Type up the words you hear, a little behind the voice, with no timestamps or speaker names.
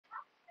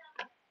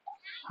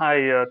Hi,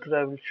 today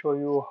I will show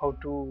you how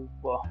to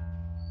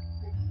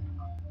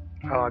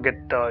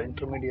get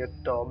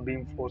intermediate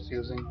beam force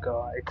using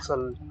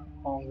Excel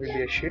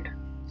VBA sheet.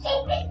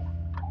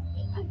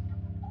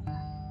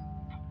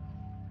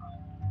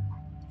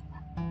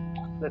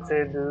 Let's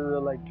say this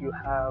is like you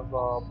have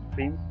a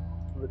beam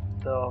with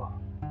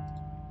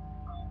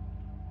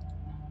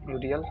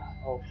UDL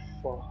of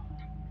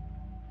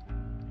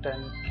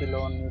 10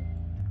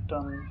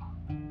 kilonewton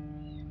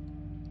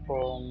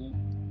per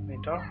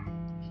meter.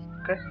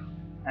 Okay,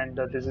 and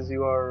this is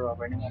your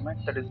bending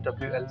moment, that is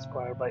WL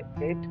square by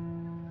 8.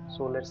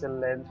 So let's say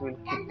length will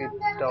keep it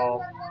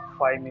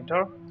 5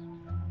 meter.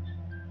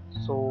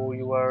 So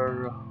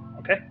your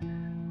okay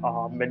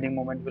bending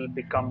moment will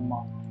become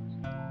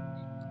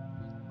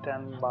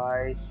 10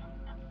 by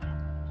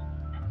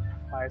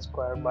 5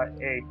 square by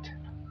 8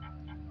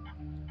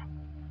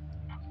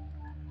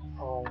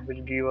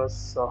 will give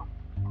us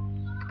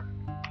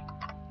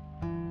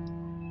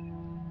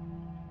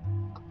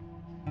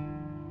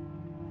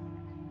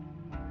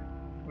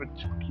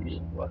which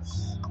give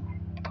us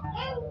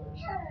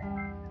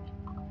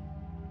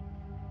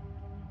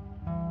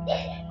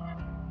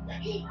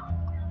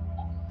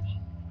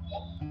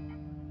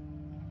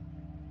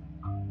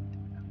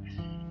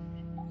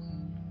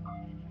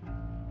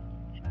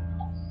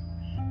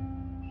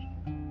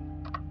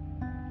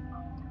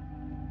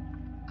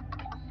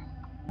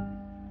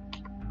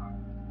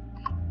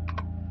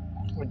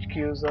which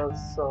gives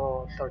us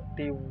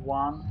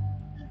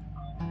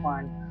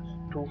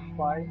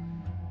 31.25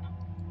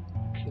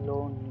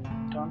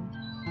 kilonewton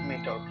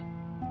meter.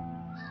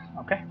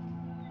 Okay,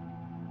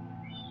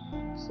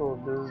 so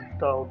this is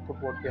the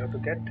output what we have to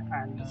get.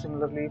 And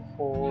similarly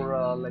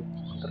for like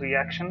the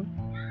reaction,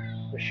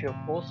 the shear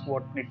force,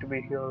 what need to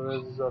be here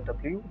is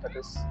W, that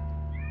is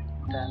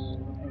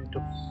 10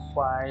 into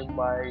 5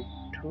 by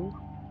 2.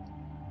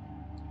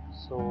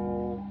 So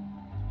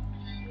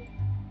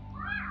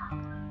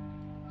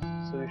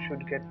you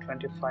should get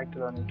 25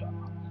 kilonewton.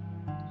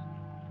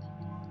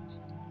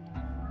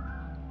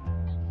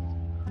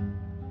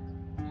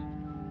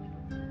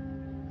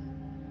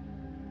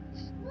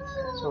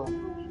 So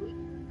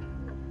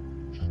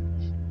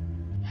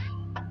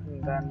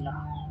then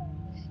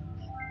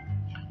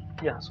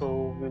yeah,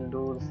 so we'll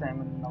do the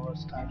same in our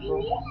Staad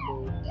Pro.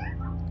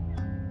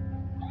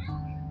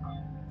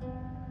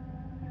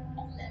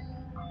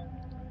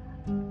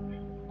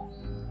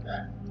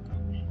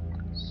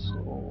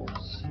 So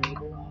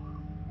 0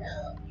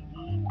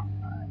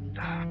 and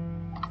 5.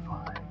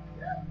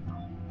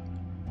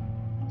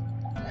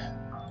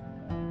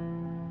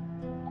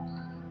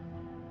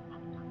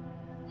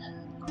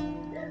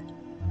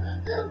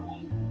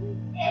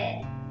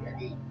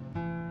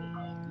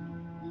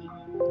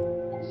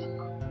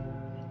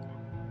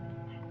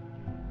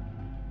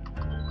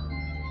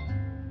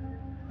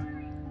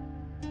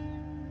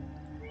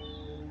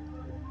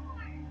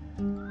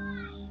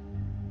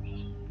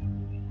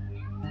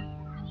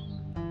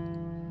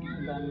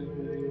 Then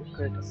we'll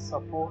create a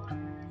support.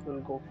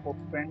 We'll go for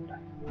bend.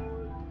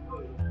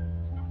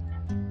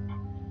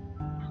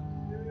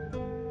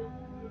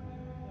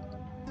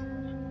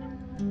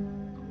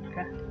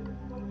 Okay.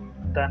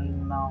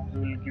 Then now we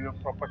will give a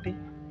property.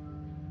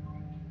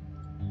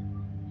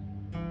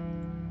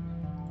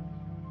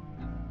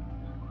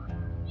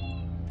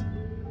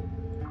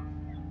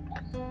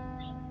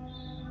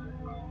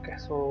 Okay,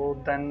 so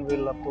then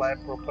we'll apply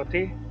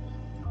property.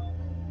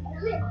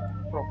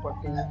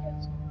 Property.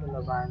 So we'll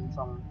assign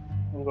some.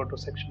 We'll go to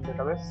section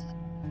database,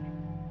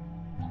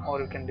 or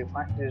you can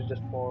define this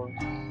just for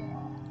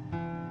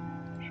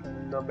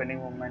showing the bending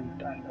moment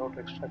and how to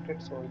extract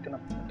it. So you can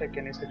take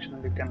any section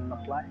and you can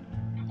apply.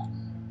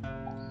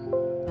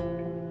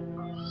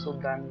 So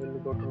then we'll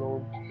go to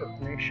load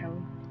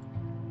definition.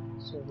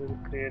 So we'll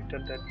create a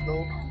dead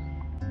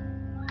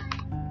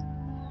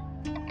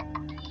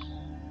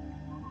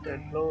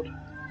load.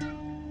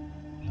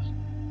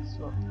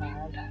 So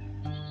add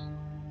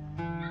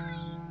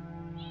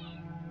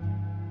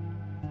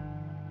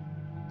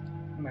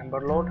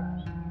member load,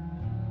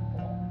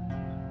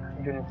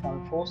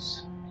 uniform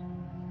force.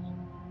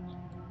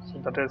 So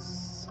that is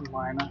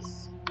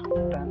minus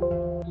 10.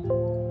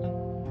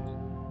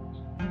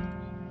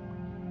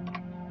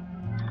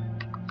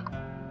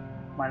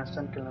 Minus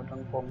 10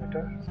 kilonewton per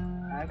meter.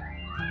 Add.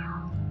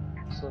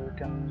 So you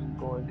can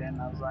go again,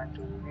 assign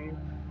to view.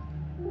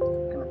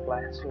 You can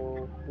apply.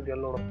 So you get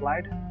load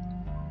applied.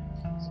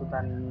 So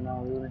then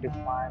we will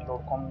define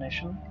load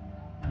combination.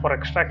 For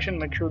extraction,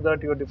 make sure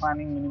that you are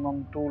defining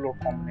minimum 2 load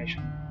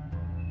combination.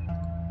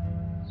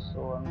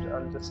 So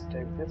I'll just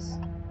take this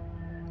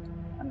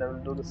and I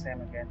will do the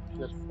same again,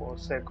 just for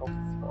sake of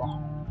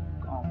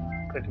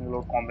creating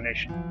load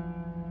combination.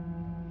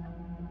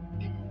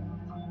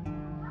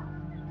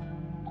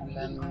 And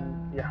then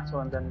yeah, so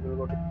and then we'll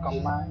go to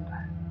command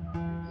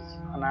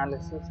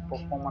analysis,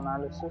 perform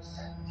analysis,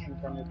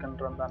 and then you can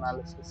run the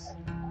analysis.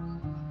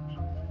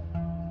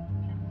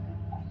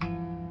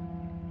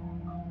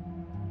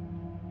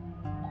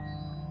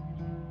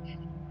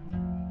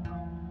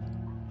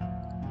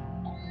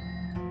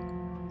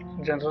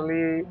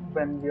 Generally,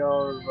 when we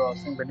are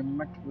seeing bending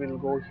moment, we'll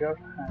go here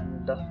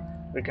and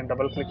we can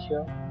double click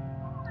here,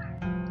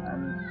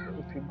 and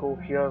if you go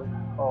here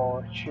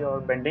or shear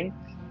bending,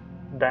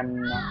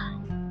 then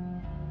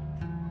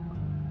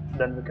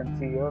we can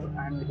see here,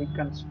 and we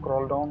can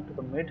scroll down to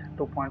the mid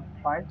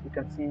 2.5. You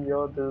can see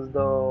here this is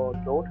the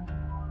load.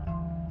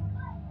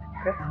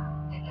 Okay,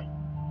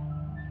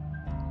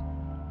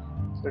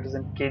 so it is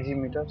in kg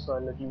meter, so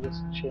let me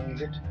just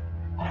change it.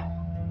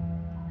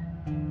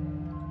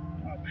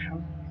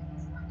 Option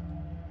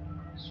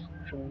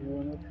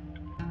unit.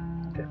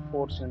 Okay,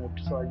 force unit,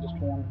 so I just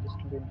want this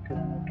to be in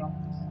kilonewton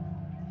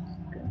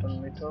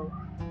meter.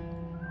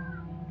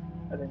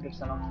 I think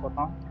it's enough for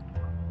now.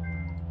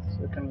 So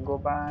you can go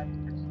back,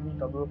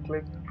 double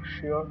click,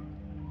 shear.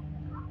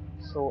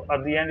 So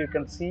at the end you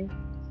can see,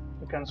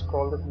 you can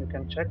scroll this and you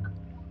can check.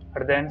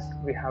 At the end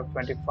we have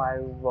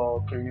 25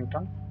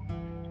 kilonewton,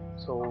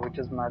 so which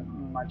is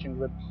matching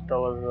with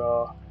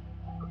our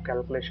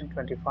calculation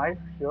 25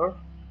 here,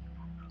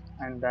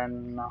 and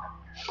then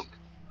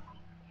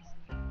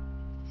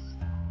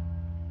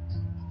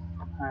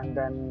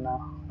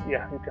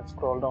yeah, you can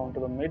scroll down to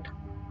the mid.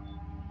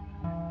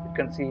 You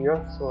can see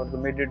here, so at the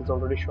mid it is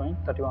already showing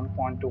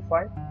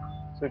 31.25,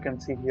 so you can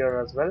see here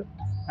as well,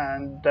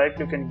 and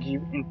directly you can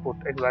give input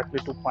exactly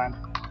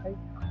 2.5,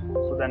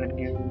 so then it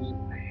gives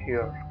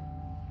here,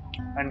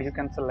 and you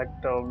can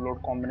select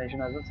load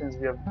combination as well, since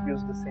we have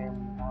used the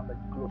same like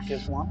load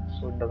case one,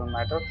 so it doesn't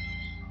matter.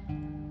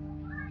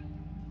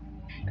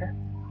 Okay,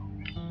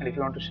 and if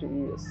you want to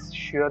see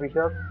shear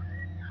here,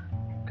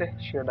 okay,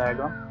 shear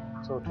diagram,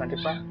 so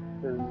 25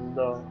 is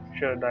the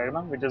shear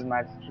diagram which is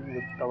matched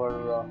with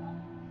our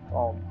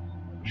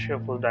shear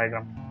force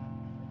diagram.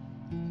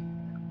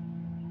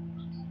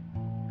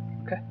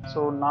 Okay,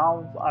 so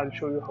now I'll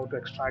show you how to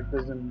extract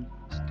this in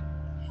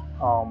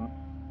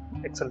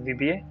Excel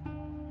VBA.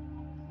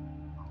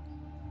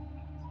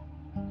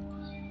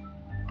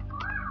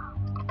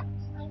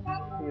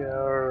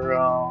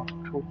 Here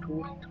 2,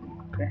 2,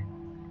 3.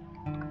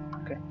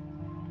 Okay,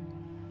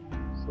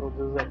 so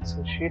this is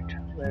Excel sheet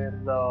where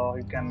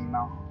you can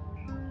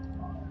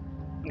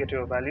get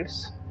your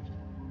values.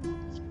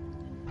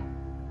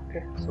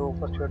 Okay, so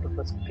first you have to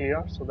press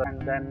clear, so that,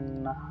 and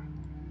then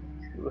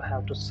you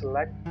have to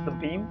select the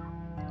beam.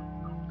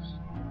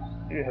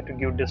 You have to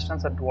give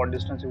distance, at what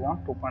distance you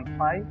want,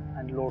 2.5,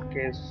 and load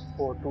case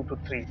for 2 to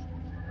 3.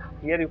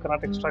 Here you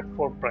cannot extract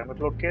for private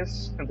load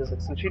case. In this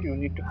Excel sheet you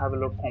need to have a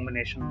load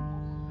combination,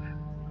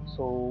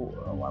 so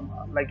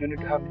like you need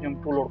to have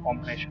minimum 2 load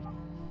combination.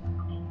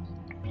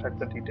 Check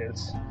the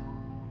details.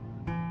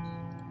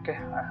 Okay,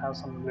 I have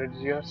some grids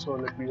here, so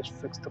let me just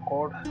fix the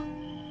code.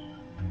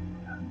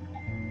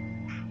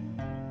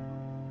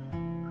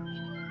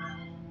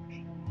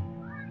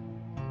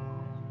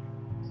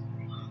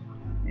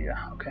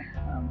 Yeah, okay.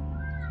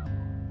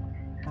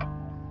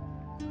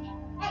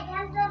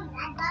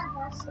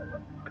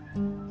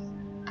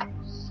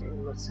 So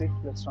let's see,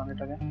 let's run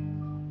it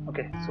again.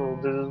 Okay, so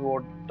this is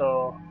what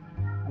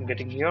I'm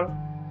getting here.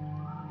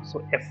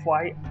 So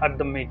Fy at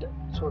the mid,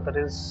 so that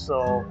is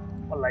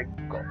like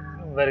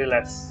very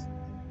less,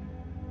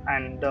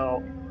 and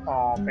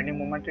bending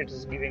moment it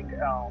is giving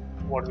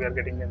what we are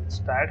getting in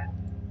Staad.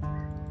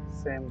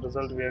 Same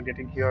result we are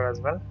getting here as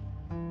well.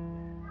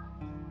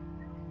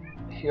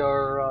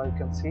 Here you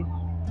can see,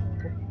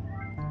 okay,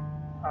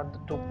 at the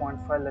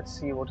 2.5, let's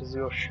see what is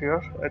your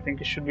shear. I think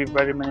it should be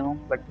very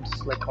minimum, like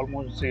it's like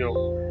almost zero.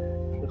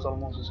 It's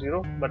almost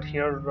zero, but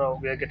here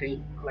we are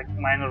getting like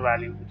minor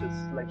value, which is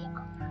like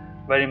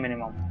very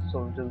minimum,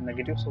 so it is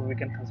negative, so we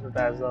can consider it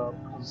as a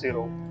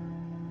 0,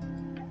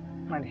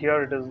 and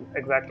here it is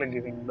exactly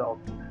giving the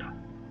output.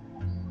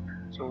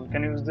 So you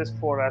can use this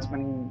for as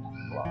many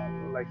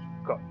like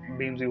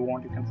beams you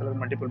want. You can select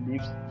multiple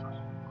beams,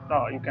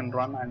 you can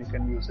run and you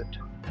can use it.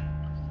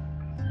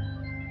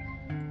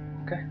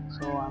 Okay,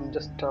 so I'm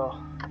just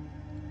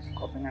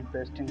copying and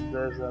pasting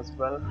this as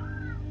well.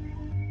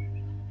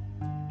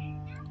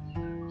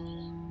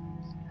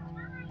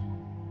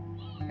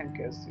 In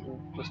case you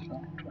just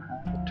want to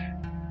have it.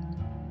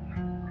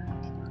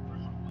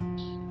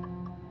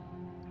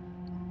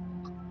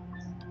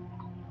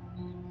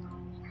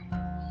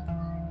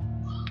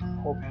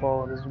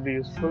 Hope this will be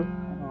useful,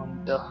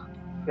 and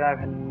if you have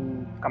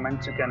any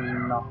comments you can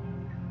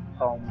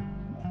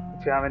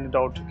if you have any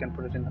doubt you can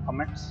put it in the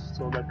comments,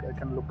 so that I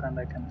can look and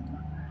I can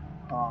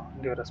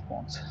give a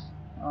response.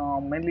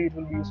 Mainly it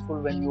will be useful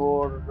when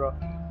you're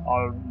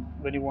or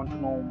when you want to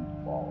know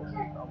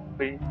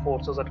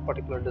forces at a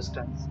particular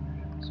distance,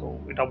 so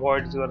it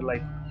avoids your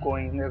like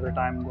going every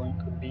time going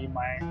to the beam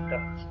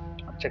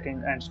and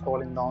checking and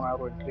scrolling down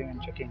or entering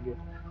and checking it.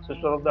 So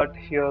instead of that,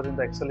 here in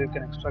the Excel you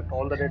can extract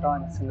all the data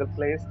in a single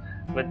place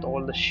with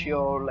all the shear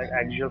like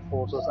axial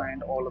forces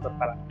and all other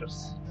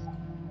parameters.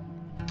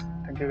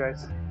 Thank you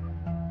guys.